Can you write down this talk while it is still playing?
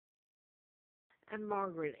I'm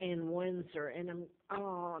Margaret Ann Windsor, and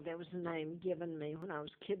that was the name given me when I was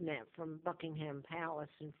kidnapped from Buckingham Palace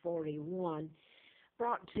in 41,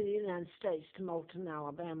 brought to the United States to Moulton,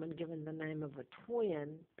 Alabama, and given the name of a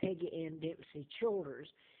twin, Peggy Ann Dempsey Childers.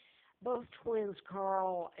 Both twins,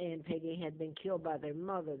 Carl and Peggy, had been killed by their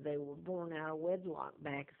mother. They were born out of wedlock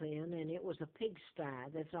back then, and it was a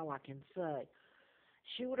pigsty. That's all I can say.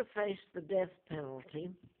 She would have faced the death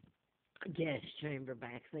penalty, gas chamber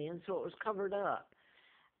back then, so it was covered up.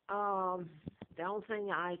 Um, the only thing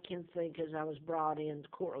I can think is I was brought into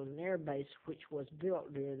Cortland Air Base, which was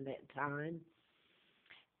built during that time,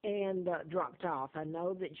 and dropped off. I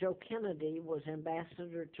know that Joe Kennedy was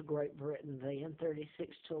ambassador to Great Britain then,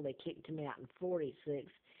 36 till they kicked him out in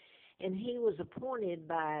 46, and he was appointed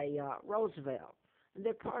by Roosevelt. And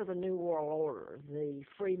they're part of the New World Order, the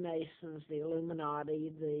Freemasons, the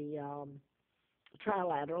Illuminati, the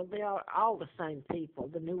Trilateral. They are all the same people,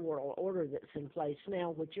 the New World Order that's in place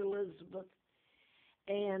now, which Elizabeth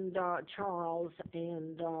and Charles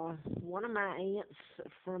and one of my aunts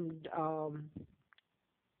from,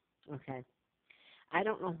 okay, I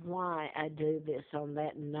don't know why I do this on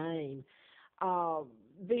that name. Uh,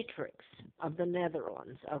 Beatrix of the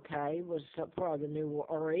Netherlands, okay, was part of the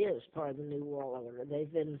or is part of the New World Order.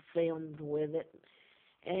 They've been filmed with it,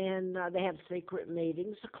 and they have secret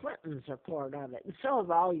meetings. The Clintons are part of it, and so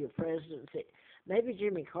have all your presidents. Maybe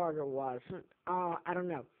Jimmy Carter wasn't. I don't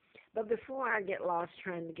know. But before I get lost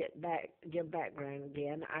trying to give background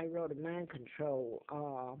again, I wrote a mind control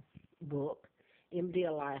book, MD: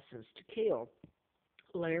 A License to Kill.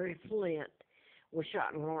 Larry Flint was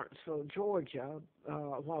shot in Lawrenceville, Georgia,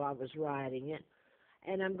 while I was writing it.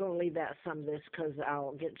 And I'm going to leave out some of this because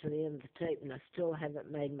I'll get to the end of the tape and I still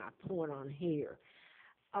haven't made my point on here.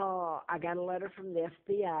 I got a letter from the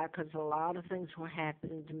FBI because a lot of things were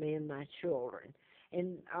happening to me and my children.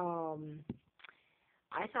 And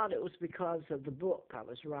I thought it was because of the book I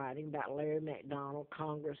was writing about Larry McDonald,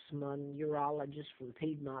 congressman, urologist from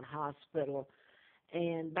Piedmont Hospital.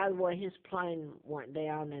 And by the way, his plane went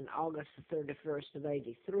down in August the 31st of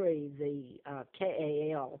 83. The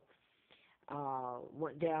KAL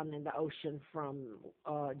went down in the ocean from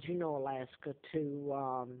Juneau, Alaska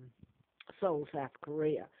to Seoul, South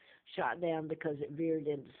Korea. Shot down because it veered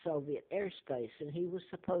into Soviet airspace, and he was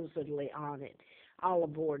supposedly on it. All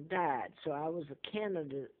aboard died. So I was a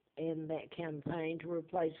candidate in that campaign to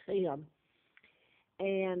replace him.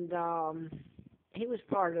 And he was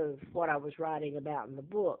part of what I was writing about in the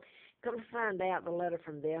book. Come to find out, the letter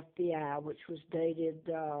from the FBI, which was dated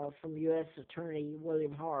from U.S. Attorney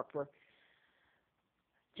William Harper,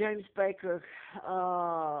 James Baker,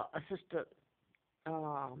 Assistant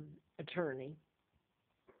Attorney,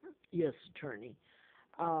 U.S. Attorney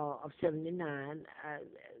of 79,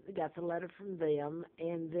 got the letter from them,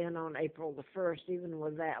 and then on April the 1st, even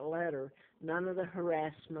with that letter, none of the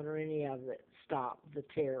harassment or any of it stopped the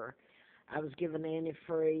terror. I was given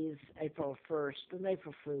antifreeze April 1st, an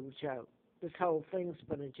April Fool's joke. This whole thing's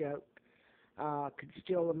been a joke. Could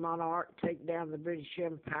steal the monarch, take down the British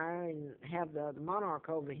Empire, and have the monarch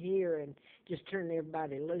over here and just turn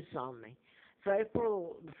everybody loose on me. So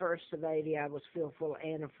April the 1st of 80, I was filled full of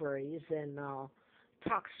antifreeze, and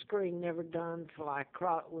tox screen never done till I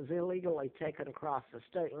was illegally taken across the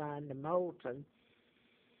state line to Moulton.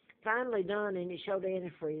 Finally done, and it showed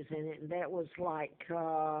antifreeze in it, and that was like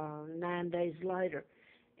 9 days later.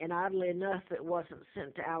 And oddly enough, it wasn't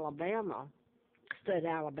sent to Alabama, state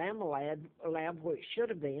Alabama lab where it should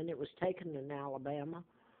have been. It was taken in Alabama.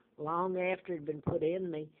 Long after it had been put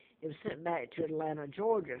in me, it was sent back to Atlanta,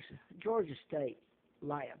 Georgia State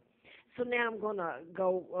Lab. So now I'm going to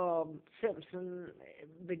go, Simpson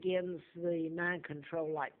begins the mind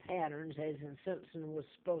control like patterns, as in Simpson was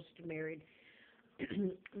supposed to marry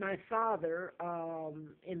my father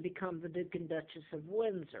and become the Duke and Duchess of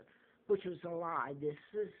Windsor, which was a lie. This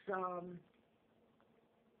is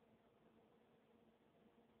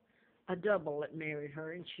a double that married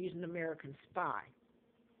her, and she's an American spy.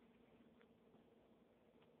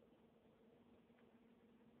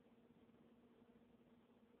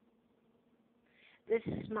 This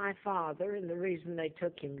is my father, and the reason they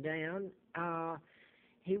took him down,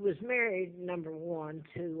 he was married, number one,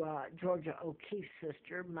 to Georgia O'Keeffe's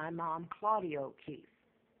sister, my mom, Claudia O'Keeffe.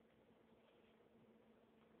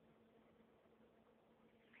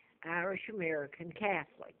 Irish-American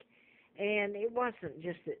Catholic. And it wasn't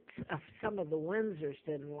just that some of the Windsors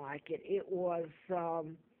didn't like it. It was the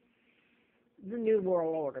New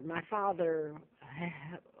World Order. My father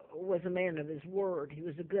was a man of his word. He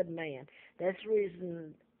was a good man. That's the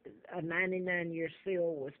reason a 99-year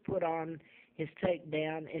seal was put on his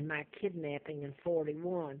takedown in my kidnapping in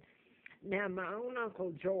 41. Now, my own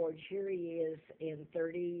Uncle George, here he is in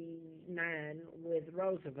 39 with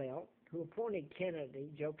Roosevelt, who appointed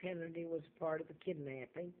Kennedy. Joe Kennedy was part of the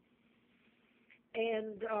kidnapping.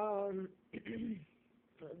 And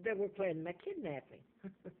they were planning my kidnapping.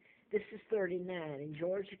 This is 39, and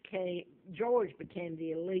George became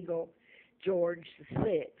the illegal George the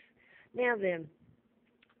Sixth. Now then,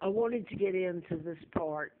 I wanted to get into this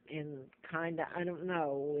part and kind of, I don't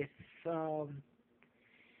know if,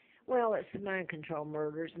 well, it's the mind control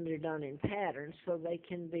murders, and they're done in patterns, so they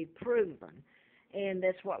can be proven. And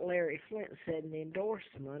that's what Larry Flint said in the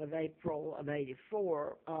endorsement of April of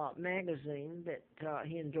 '84 magazine that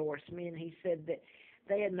he endorsed me, and he said that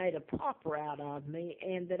they had made a pauper out of me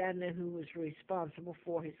and that I knew who was responsible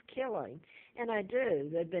for his killing. And I do.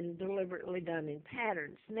 They've been deliberately done in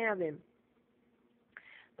patterns. Now then,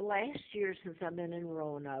 the last year since I've been in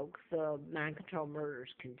Roanoke, the mind control murders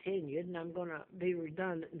continued, and I'm going to be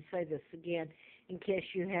redundant and say this again in case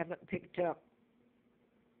you haven't picked up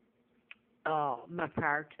my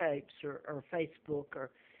prior tapes or Facebook or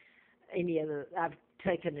any other. I've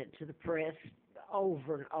taken it to the press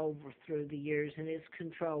over and over through the years, and it's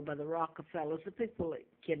controlled by the Rockefellers, the people that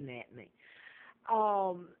kidnapped me.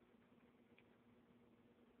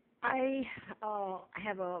 I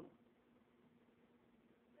have a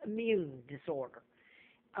immune disorder.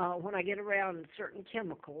 When I get around certain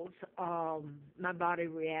chemicals, my body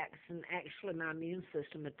reacts, and actually my immune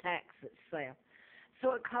system attacks itself.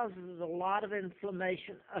 So it causes a lot of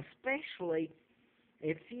inflammation, especially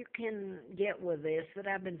if you can get with this, that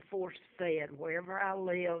I've been force-fed. Wherever I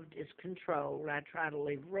lived is controlled. I try to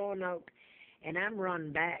leave Roanoke, and I'm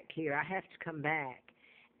run back here. I have to come back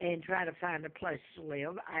and try to find a place to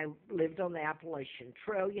live. I lived on the Appalachian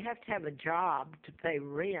Trail. You have to have a job to pay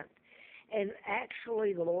rent. And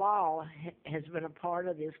actually, the law has been a part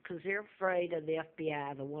of this because they're afraid of the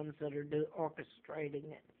FBI, the ones that are orchestrating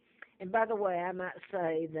it. And by the way, I might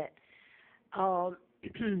say that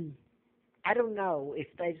I don't know if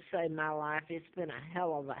they've saved my life. It's been a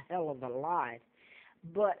hell of a life.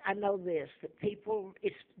 But I know this, that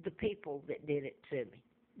it's the people that did it to me,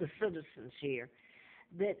 the citizens here.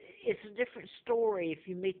 That it's a different story if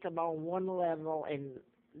you meet them on one level in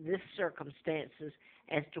this circumstances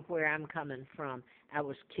as to where I'm coming from. I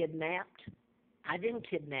was kidnapped. I didn't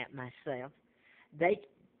kidnap myself. They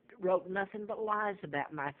wrote nothing but lies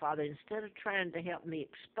about my father. Instead of trying to help me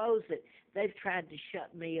expose it, they've tried to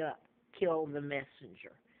shut me up, kill the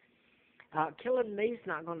messenger. Killing me is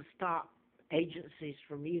not going to stop agencies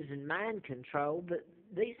from using mind control, but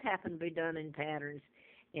these happen to be done in patterns,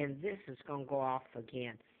 and this is going to go off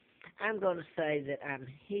again. I'm going to say that I'm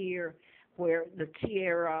here where the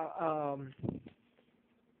Tierra,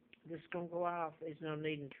 this is going to go off. There's no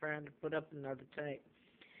need in trying to put up another tape.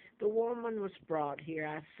 The woman was brought here,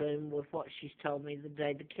 I assume, with what she's told me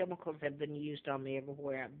today. The chemicals have been used on me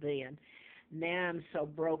everywhere I've been. Now I'm so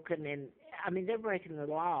broken, and, I mean, they're breaking the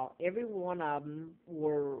law. Every one of them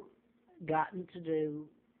were gotten to do,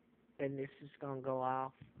 and this is going to go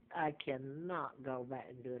off. I cannot go back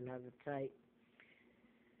and do another tape.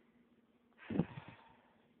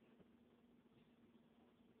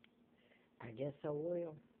 I guess I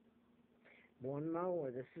will. One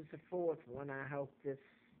more. This is the fourth one. I hope this